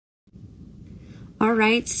All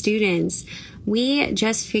right, students, we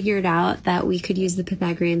just figured out that we could use the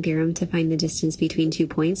Pythagorean theorem to find the distance between 2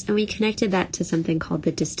 points, and we connected that to something called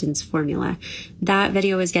the distance formula. That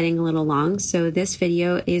video is getting a little long, so this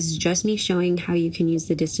video is just me showing how you can use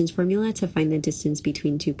the distance formula to find the distance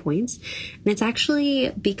between 2 points. And it's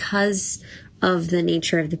actually because of the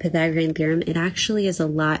nature of the Pythagorean theorem, it actually is a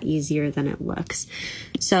lot easier than it looks.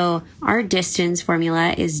 So our distance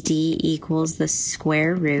formula is d equals the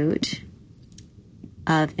square root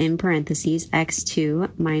of, in parentheses,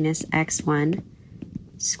 x2 minus x1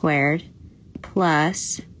 squared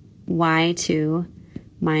plus y2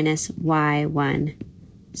 minus y1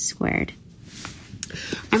 squared.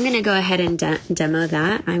 I'm going to go ahead and demo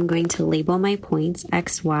that. I'm going to label my points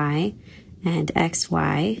xy and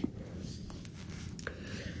xy.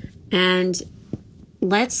 And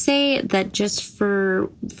let's say that just for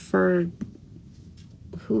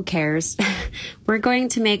who cares, we're going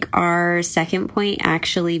to make our second point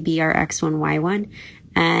actually be our x1, y1,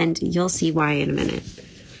 and you'll see why in a minute.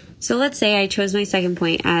 So let's say I chose my second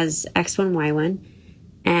point as x1, y1,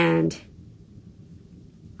 and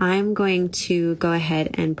I'm going to go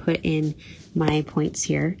ahead and put in my points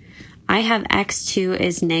here. I have x2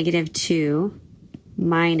 is -2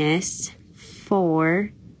 minus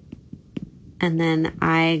 4, and then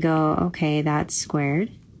I go, okay, that's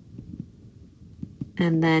squared.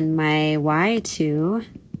 And then my y2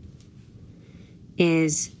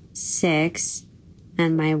 is 6,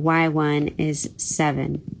 and my y1 is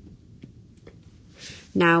 7.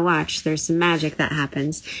 Now watch, there's some magic that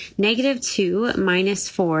happens. -2 minus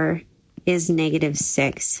 4 is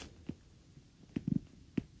 -6.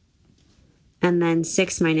 And then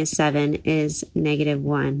 6 minus 7 is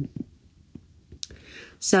 -1.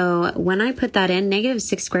 So when I put that in,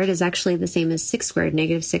 -6 squared is actually the same as 6 squared.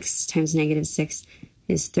 -6 times -6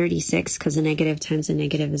 is 36, because a negative times a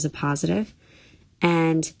negative is a positive.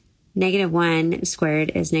 And -1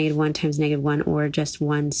 squared is -1 times -1, or just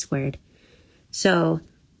 1 squared. So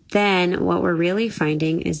then what we're really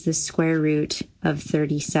finding is the square root of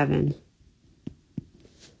 37.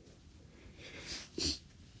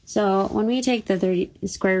 So when we take the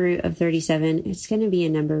square root of 37, it's going to be a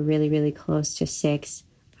number really, really close to 6.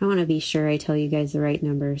 I want to be sure I tell you guys the right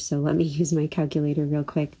number, so let me use my calculator real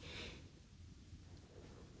quick.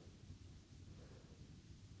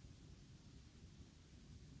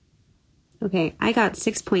 Okay, I got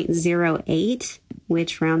 6.08,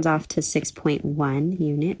 which rounds off to 6.1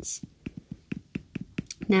 units.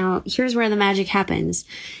 Now, here's where the magic happens.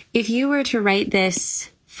 If you were to write this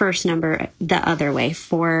first number the other way,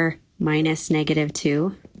 4 minus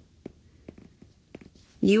 -2,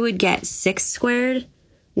 you would get 6 squared,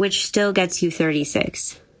 which still gets you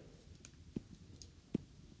 36.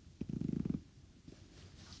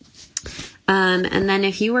 And then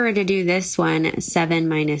if you were to do this one, 7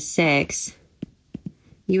 minus 6,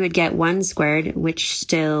 you would get 1 squared, which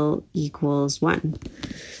still equals 1.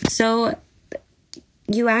 So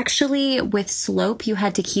you actually, with slope, you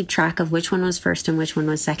had to keep track of which one was first and which one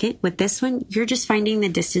was second. With this one, you're just finding the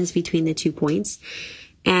distance between the 2 points,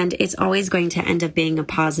 and it's always going to end up being a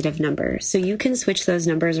positive number. So you can switch those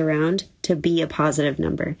numbers around to be a positive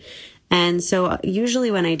number. And so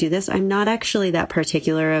usually when I do this, I'm not actually that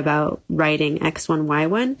particular about writing x1,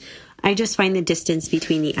 y1. I just find the distance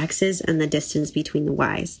between the x's and the distance between the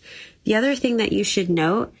y's. The other thing that you should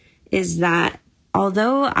note is that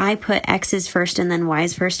although I put x's first and then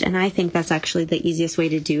y's first, and I think that's actually the easiest way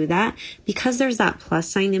to do that, because there's that plus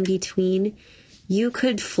sign in between, you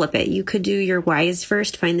could flip it. You could do your y's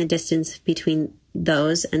first, find the distance between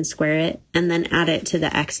those and square it, and then add it to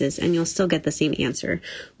the x's, and you'll still get the same answer.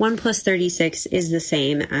 1 plus 36 is the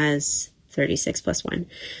same as 36 plus 1.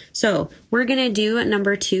 So we're going to do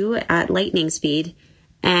number 2 at lightning speed,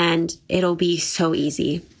 and it'll be so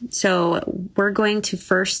easy. So we're going to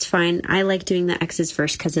first find, I like doing the x's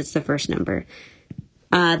first because it's the first number.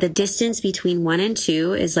 The distance between 1 and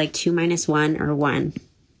 2 is like 2 minus 1, or 1.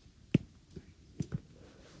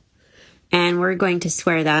 And we're going to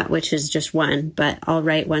square that, which is just 1, but I'll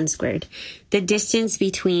write 1 squared. The distance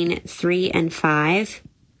between 3 and 5,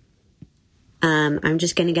 I'm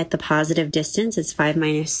just going to get the positive distance. It's 5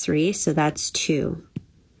 minus 3, so that's 2.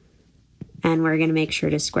 And we're going to make sure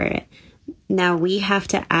to square it. Now we have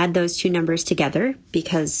to add those two numbers together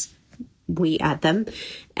because we add them.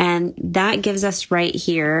 And that gives us right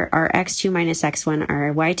here our x2 minus x1,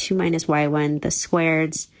 our y2 minus y1, the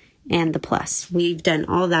squareds, and the plus. We've done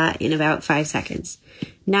all that in about 5 seconds.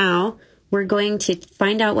 Now we're going to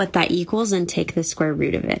find out what that equals and take the square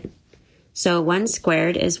root of it. So 1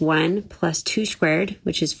 squared is 1 plus 2 squared,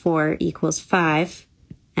 which is 4, equals 5.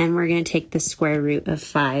 And we're going to take the square root of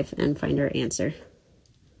 5 and find our answer.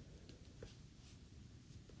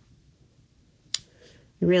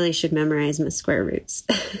 I really should memorize my square roots.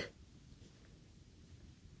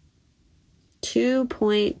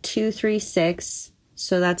 2.236,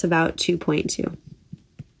 so that's about 2.2.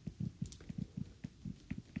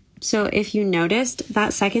 So if you noticed,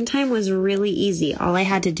 that second time was really easy. All I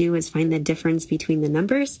had to do was find the difference between the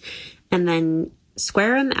numbers and then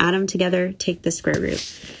square them, add them together, take the square root.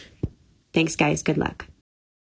 Thanks, guys. Good luck.